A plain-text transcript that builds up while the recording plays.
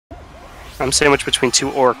I'm sandwiched between two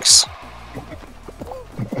orcs.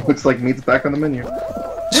 Looks like meat's back on the menu.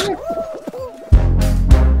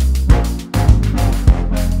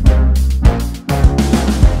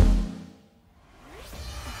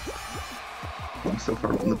 I'm so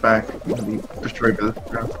far from the back. I'm gonna be destroyed by this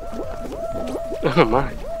ground. Oh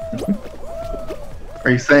my. Are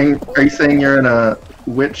you saying you're in a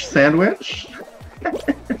witch sandwich?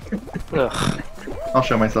 Ugh. I'll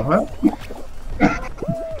show myself up.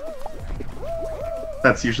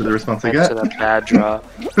 That's usually the response I get. To that bad drop.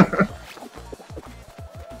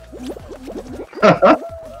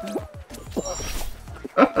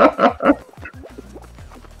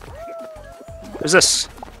 Who's this?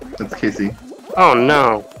 That's Casey. Oh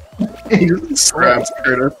no. He just grabs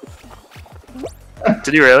Curtis.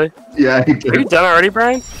 Did he really? Yeah, he Are you did. done already,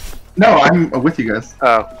 Brian? No, I'm with you guys.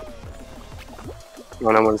 Oh.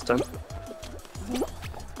 Oh, no one's done.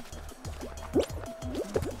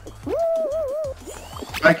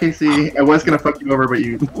 Bye, Casey. I was gonna fuck you over, but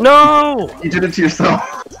you No! you did it to yourself.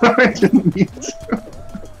 I didn't mean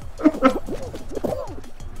to.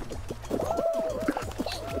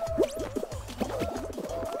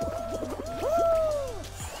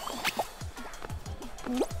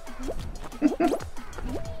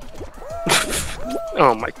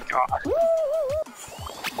 Oh my god.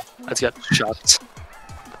 I just got shot.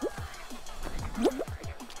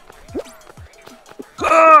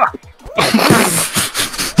 Ah!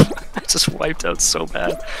 I just wiped out so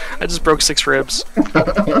bad. I just broke 6 ribs. I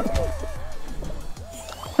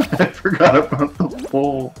forgot about the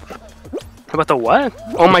pole. How about the what?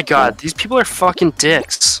 Oh my god, these people are fucking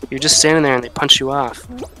dicks. You're just standing there and they punch you off.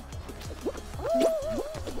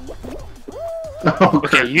 Oh,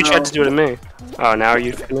 Okay, you tried to do it to me. Oh, now are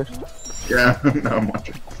you finished? Yeah, now I'm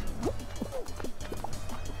watching.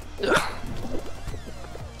 Ugh.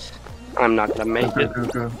 I'm not gonna make it.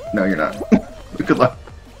 Go. No, you're not. Good luck.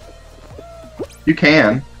 You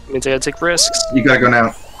can. It means I gotta take risks. You gotta go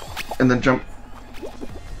now. And then jump.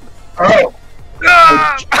 Oh!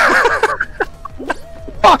 Ah!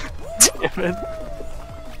 Fuck! Damn it.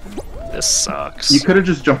 This sucks. You could have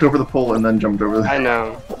just jumped over the pole and then jumped over the... I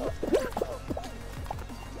know.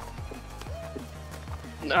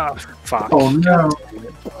 Oh, fuck. Oh no.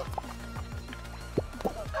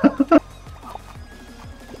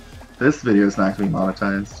 This video is not going to be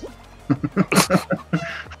monetized.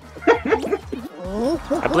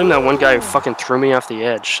 I blame that one guy who fucking threw me off the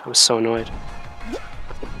edge. I was so annoyed.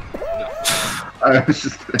 I was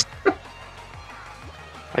just kidding.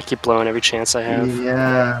 I keep blowing every chance I have.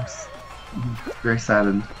 Yeah. Very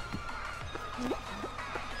saddened.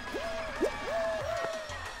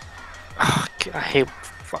 Oh, God, I hate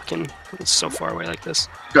fucking... It's so far away like this.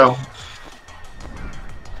 Go.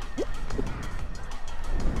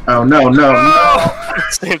 Oh no, no, no!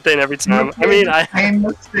 Same thing every time. I mean, Same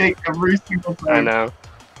mistake every single time. I know.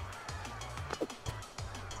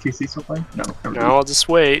 Is Casey still playing? No. Now I'll just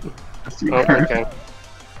wait. Oh, okay.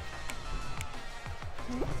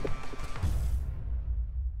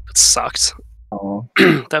 That sucked. Oh,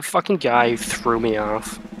 That fucking guy who threw me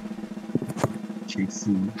off.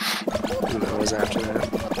 Casey. And I was after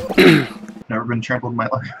that. Never been trampled in my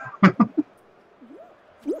life.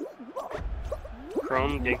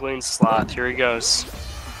 Chrome giggling sloth. Here he goes.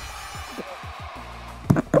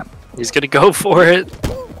 He's gonna go for it.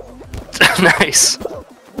 Nice.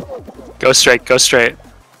 Go straight. Go straight.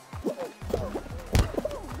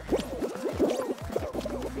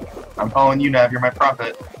 I'm following you, Nav. You're my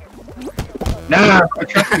prophet. Nav, I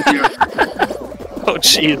trusted you. Oh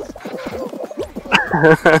jeez.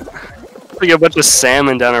 Like a bunch of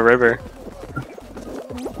salmon down a river.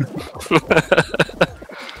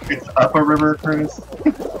 It's up a river, Curtis.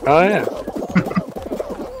 Oh yeah.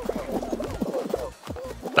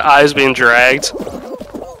 The eyes being dragged.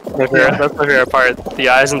 Yeah. That's my favorite part. The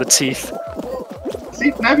eyes and the teeth.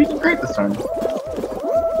 See, Nav, you did great this time.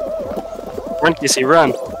 Run, Casey,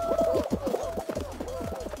 run.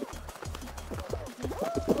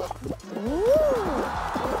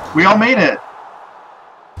 We all made it.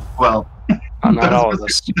 Well, Not all of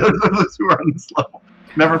us. those of us who are on this level.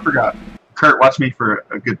 Never forgot. Kurt, watch me for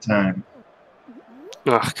a good time.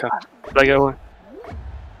 Oh god. Did I go?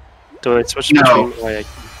 Do I switch No. between? Like,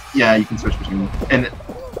 Yeah, you can switch between them. And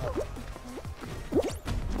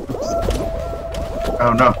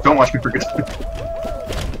oh no, don't watch me for good time.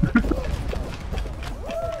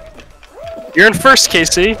 you're in first,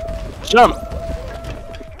 Casey. Jump.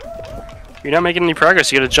 You're not making any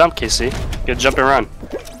progress. You gotta jump, Casey. You gotta jump and run.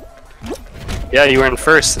 Yeah, you were in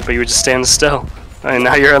first, but you were just standing still. And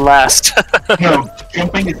now you're in last. No,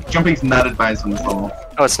 jumping's not advised on this level.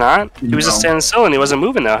 Oh, it's not? He was just No. standing still and he wasn't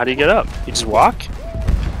moving though. How do you get up? You just walk?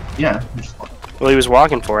 Yeah. Well, he was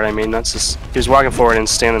walking for it. I mean, that's just... He was walking forward and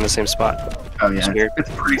standing in the same spot. Oh yeah, It's weird.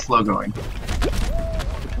 it's pretty slow going.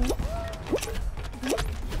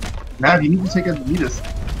 Nav, you need to take a Vetus.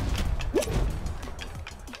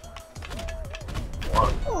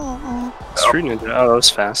 It's Fruit Ninja. Oh, that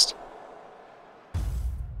was fast.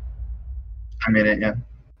 I made it, yeah.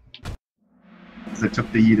 Because I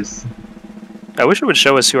took the Yeetus. I wish it would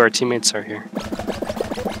show us who our teammates are here.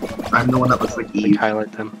 I'm the one that looks like Like, Eve.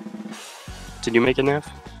 highlight them. Did you make it, Nav?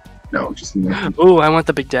 No, just me. Ooh, I want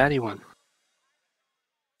the Big Daddy one.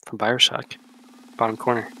 From Bioshock. Bottom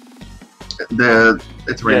corner.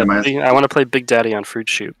 It's randomized. Yeah, I want to play Big Daddy on Fruit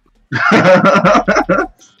Chute. I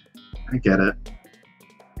get it.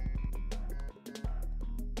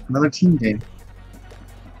 Another team game.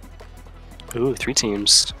 Ooh, 3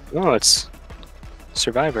 teams. Oh, it's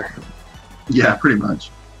Survivor. Yeah, pretty much.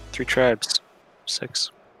 3 tribes.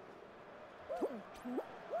 6.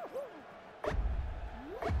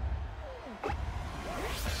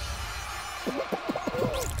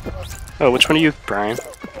 Oh, which one are you, Brian?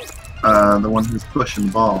 The one who's pushing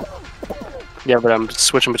the ball. Yeah, but I'm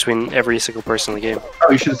switching between every single person in the game.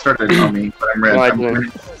 Oh, you should have started on me, but I'm red. No, I I'm didn't.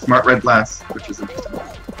 wearing smart red glass, which is interesting.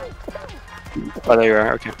 Oh, there you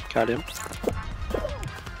are. Okay, got it.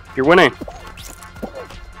 You're winning.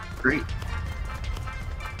 Great.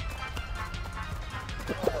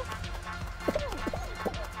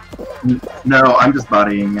 No, I'm just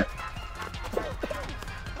bodying it.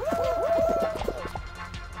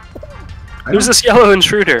 Who's this yellow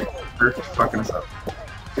intruder? They're fucking us up.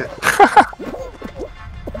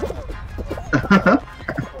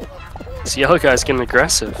 This yellow guy's getting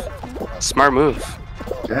aggressive. Smart move.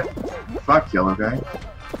 Get. Fuck, yellow guy.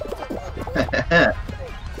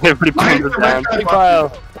 Everybody pulls it down. Big pile.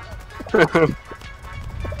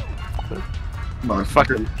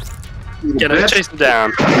 Motherfucker. Get him, chase him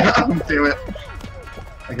down. Damn it.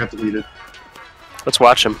 I got deleted. Let's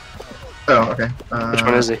watch him. Oh, okay. Which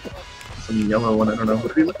one is he? Some yellow one, I don't know. What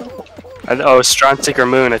did he look like? Oh, Strontic or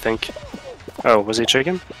Moon, I think. Oh, was he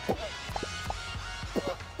chicken?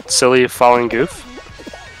 Silly falling goof?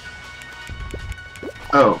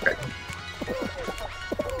 Oh, okay.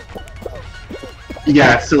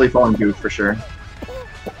 Yeah, silly falling goof for sure.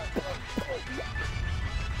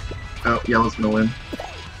 Oh, yellow's gonna win.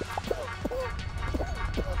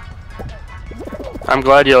 I'm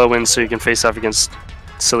glad yellow wins so you can face off against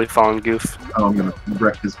silly falling goof. Oh, I'm gonna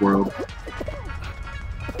wreck his world.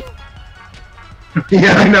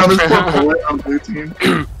 Yeah, I know, this poor bullet on blue team.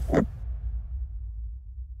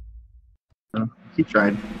 Oh, he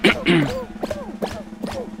tried.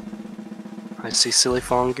 I see silly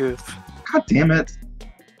falling goof. God damn it.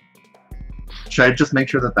 Should I just make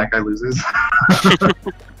sure that that guy loses?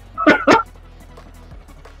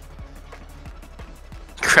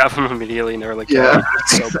 Grab him immediately and they're like, Yeah. "Oh,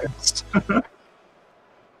 so pissed."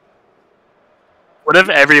 What if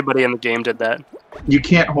everybody in the game did that? You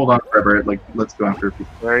can't hold on forever, like, let's go after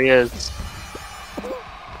people. There he is.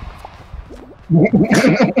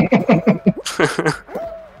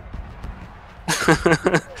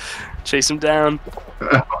 Chase him down.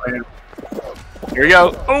 Oh, man. Here we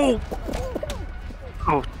go. Oh!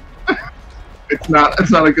 Oh, It's not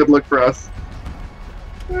a good look for us.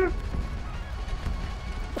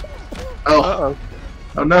 Oh, uh-oh.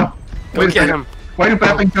 oh no. Go Wait a get second. him. Why do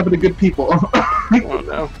bad things happen to good people? Oh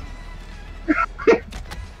no.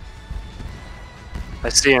 I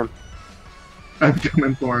see him. I'm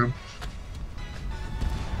coming for him.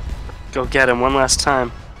 Go get him one last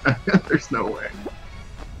time. There's no way.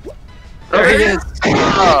 There he is.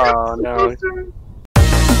 Oh no.